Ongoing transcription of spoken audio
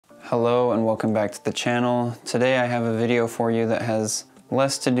Hello and welcome back to the channel. Today I have a video for you that has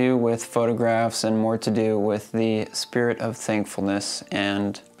less to do with photographs and more to do with the spirit of thankfulness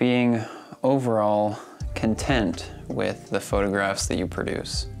and being overall content with the photographs that you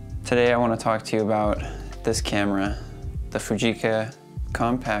produce. Today I want to talk to you about this camera, the Fujica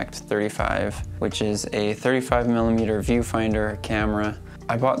Compact 35, which is a 35mm viewfinder camera.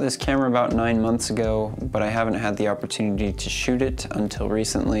 I bought this camera about 9 months ago, but I haven't had the opportunity to shoot it until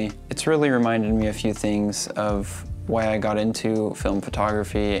recently. It's really reminded me a few things of why I got into film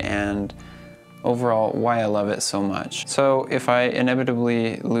photography and overall why I love it so much. So if I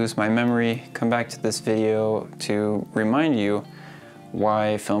inevitably lose my memory, come back to this video to remind you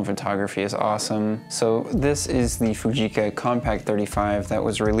why film photography is awesome. So this is the Fujica Compact 35 that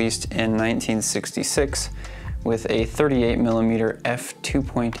was released in 1966 with a 38mm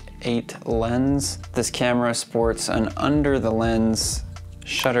f2.8 lens. This camera sports an under the lens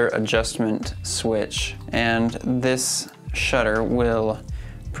shutter adjustment switch, and this shutter will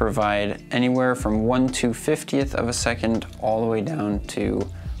provide anywhere from 1/250th of a second all the way down to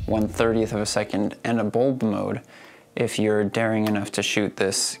 1/30th of a second and a bulb mode if you're daring enough to shoot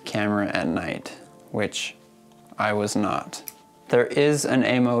this camera at night, which I was not. There is an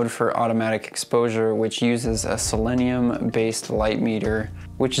A mode for automatic exposure, which uses a selenium-based light meter,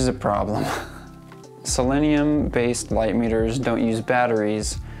 which is a problem. Selenium-based light meters don't use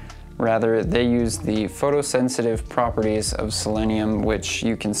batteries. Rather, they use the photosensitive properties of selenium, which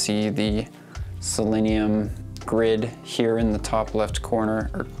you can see the selenium grid here in the top left corner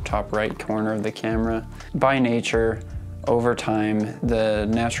or top right corner of the camera. By nature, over time, the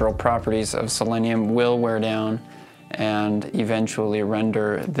natural properties of selenium will wear down and eventually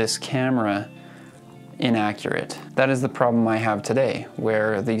render this camera inaccurate. That is the problem I have today,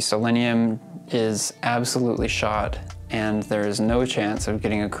 where the selenium is absolutely shot and there is no chance of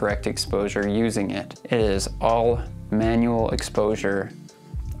getting a correct exposure using it. It is all manual exposure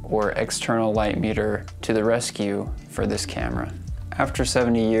or external light meter to the rescue for this camera. After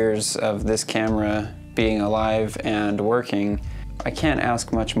 70 years of this camera being alive and working, I can't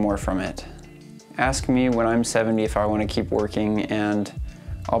ask much more from it. Ask me when I'm 70 if I want to keep working, and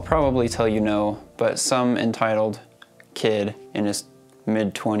I'll probably tell you no, but some entitled kid in his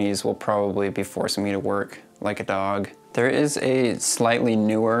mid-20s will probably be forcing me to work like a dog. There is a slightly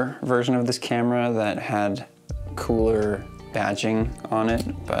newer version of this camera that had cooler badging on it,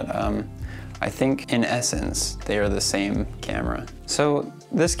 but I think in essence they are the same camera. So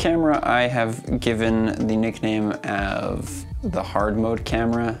this camera I have given the nickname of the hard mode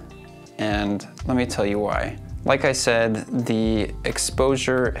camera, and let me tell you why. Like I said, the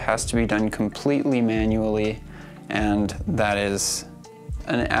exposure has to be done completely manually, and that is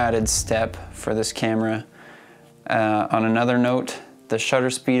an added step for this camera. On another note, the shutter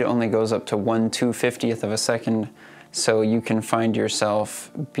speed only goes up to 1/250th of a second, so you can find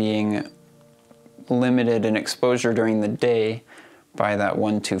yourself being limited in exposure during the day by that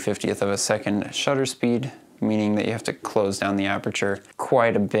 1/250th of a second shutter speed, meaning that you have to close down the aperture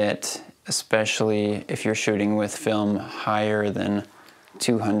quite a bit, especially if you're shooting with film higher than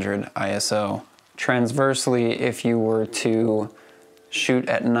 200 ISO. Transversely, if you were to shoot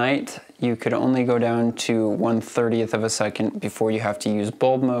at night, you could only go down to 1/30th of a second before you have to use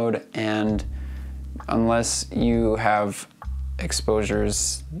bulb mode, and unless you have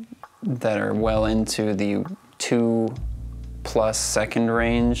exposures that are well into the 2+ second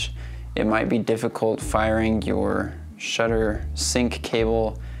range, it might be difficult firing your shutter sync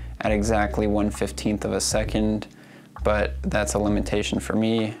cable at exactly 1/15th of a second, but that's a limitation for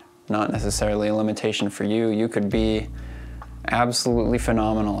me, not necessarily a limitation for you. You could be absolutely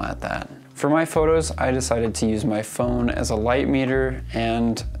phenomenal at that. For my photos, I decided to use my phone as a light meter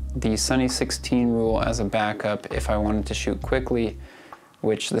and the Sunny 16 rule as a backup if I wanted to shoot quickly,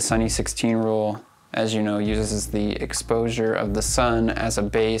 which the Sunny 16 rule, as you know, uses the exposure of the sun as a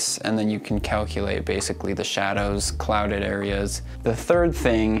base, and then you can calculate basically the shadows, clouded areas. The third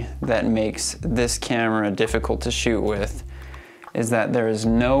thing that makes this camera difficult to shoot with is that there is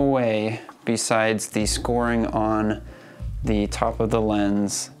no way besides the scoring on the top of the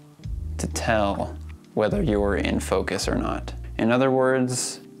lens to tell whether you're in focus or not. In other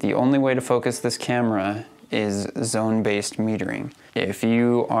words, the only way to focus this camera is zone-based metering. If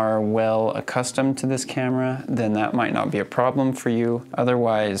you are well accustomed to this camera, then that might not be a problem for you.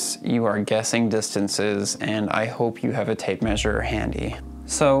 Otherwise, you are guessing distances, and I hope you have a tape measure handy.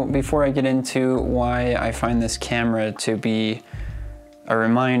 So before I get into why I find this camera to be a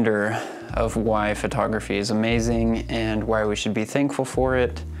reminder of why photography is amazing and why we should be thankful for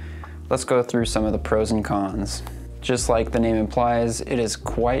it, let's go through some of the pros and cons. Just like the name implies, it is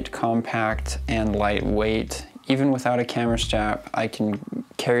quite compact and lightweight. Even without a camera strap, I can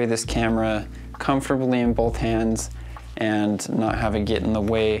carry this camera comfortably in both hands and not have it get in the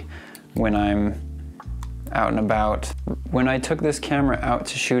way when I'm out and about. When I took this camera out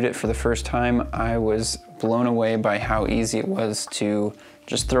to shoot it for the first time, I was blown away by how easy it was to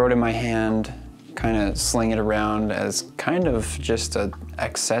just throw it in my hand, kind of sling it around as kind of just an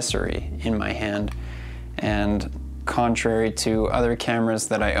accessory in my hand. And contrary to other cameras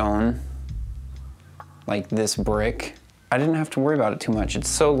that I own, like this brick, I didn't have to worry about it too much. It's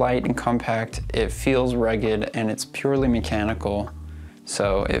so light and compact, it feels rugged, and it's purely mechanical,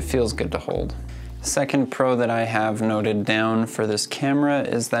 so it feels good to hold. Second pro that I have noted down for this camera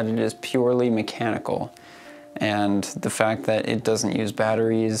is that it is purely mechanical, and the fact that it doesn't use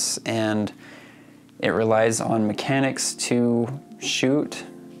batteries and it relies on mechanics to shoot.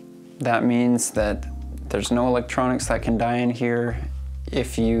 That means that there's no electronics that can die in here.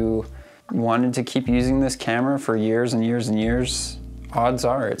 If you wanted to keep using this camera for years and years and years, odds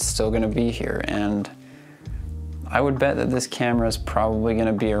are it's still gonna be here, and I would bet that this camera is probably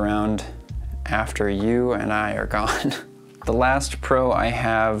gonna be around after you and I are gone. The last pro I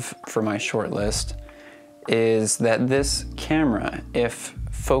have for my short list is that this camera, if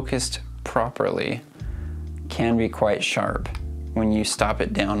focused properly, can be quite sharp when you stop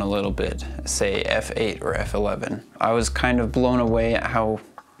it down a little bit, say f8 or f11. I was kind of blown away at how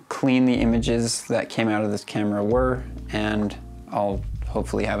clean the images that came out of this camera were, and I'll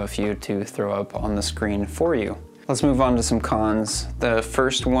hopefully have a few to throw up on the screen for you. Let's move on to some cons. The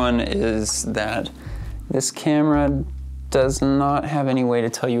first one is that this camera does not have any way to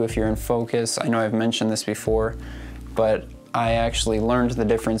tell you if you're in focus. I know I've mentioned this before, but I actually learned the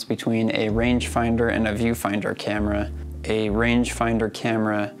difference between a rangefinder and a viewfinder camera. A rangefinder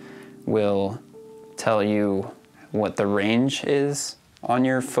camera will tell you what the range is on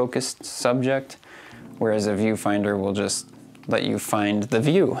your focused subject, whereas a viewfinder will just let you find the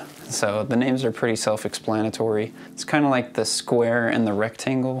view. So the names are pretty self-explanatory. It's kind of like the square and the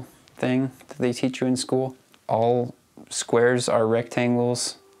rectangle thing that they teach you in school. All squares are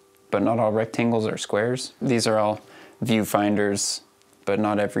rectangles, but not all rectangles are squares. These are all viewfinders, but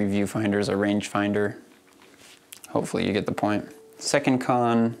not every viewfinder is a rangefinder. Hopefully you get the point. Second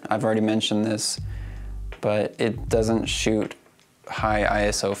con, I've already mentioned this, but it doesn't shoot high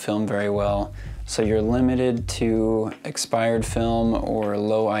ISO film very well. So you're limited to expired film or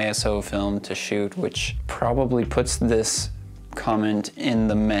low ISO film to shoot, which probably puts this comment in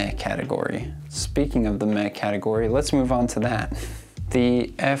the meh category. Speaking of the meh category, let's move on to that. The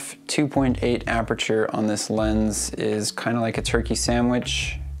f2.8 aperture on this lens is kind of like a turkey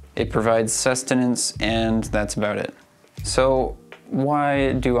sandwich. It provides sustenance, and that's about it. So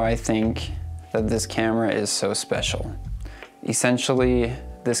why do I think that this camera is so special? Essentially,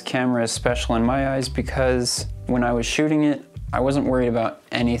 this camera is special in my eyes because when I was shooting it, I wasn't worried about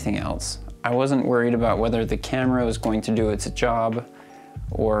anything else. I wasn't worried about whether the camera was going to do its job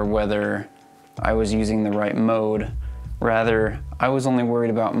or whether I was using the right mode. Rather, I was only worried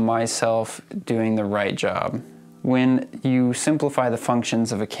about myself doing the right job. When you simplify the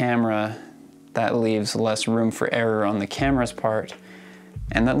functions of a camera, that leaves less room for error on the camera's part,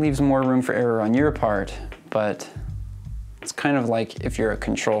 and that leaves more room for error on your part, but it's kind of like if you're a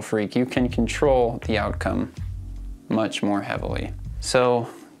control freak, you can control the outcome much more heavily. So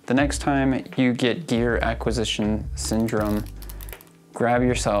the next time you get gear acquisition syndrome, grab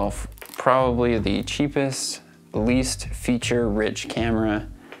yourself probably the cheapest, least feature-rich camera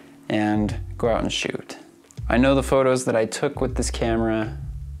and go out and shoot. I know the photos that I took with this camera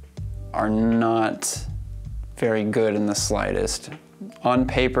are not very good in the slightest. On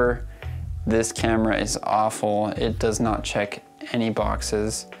paper, this camera is awful. It does not check any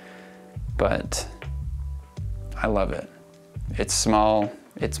boxes, but I love it. It's small,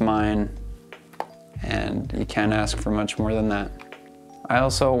 it's mine, and you can't ask for much more than that. I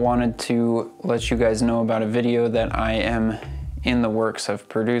also wanted to let you guys know about a video that I am in the works of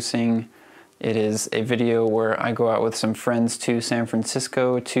producing. It is a video where I go out with some friends to San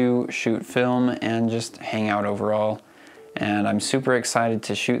Francisco to shoot film and just hang out overall. And I'm super excited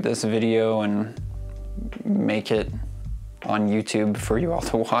to shoot this video and make it on YouTube for you all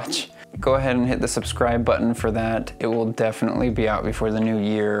to watch. Go ahead and hit the subscribe button for that. It will definitely be out before the new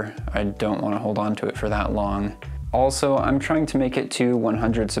year. I don't want to hold on to it for that long. Also, I'm trying to make it to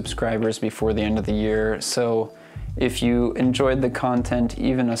 100 subscribers before the end of the year, so if you enjoyed the content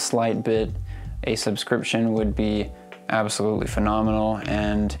even a slight bit, a subscription would be absolutely phenomenal,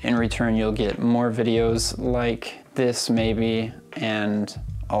 and in return you'll get more videos like this maybe, and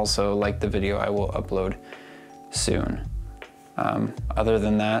also like the video I will upload soon. Other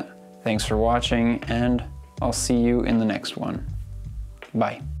than that, thanks for watching, and I'll see you in the next one.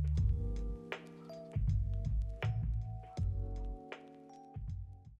 Bye.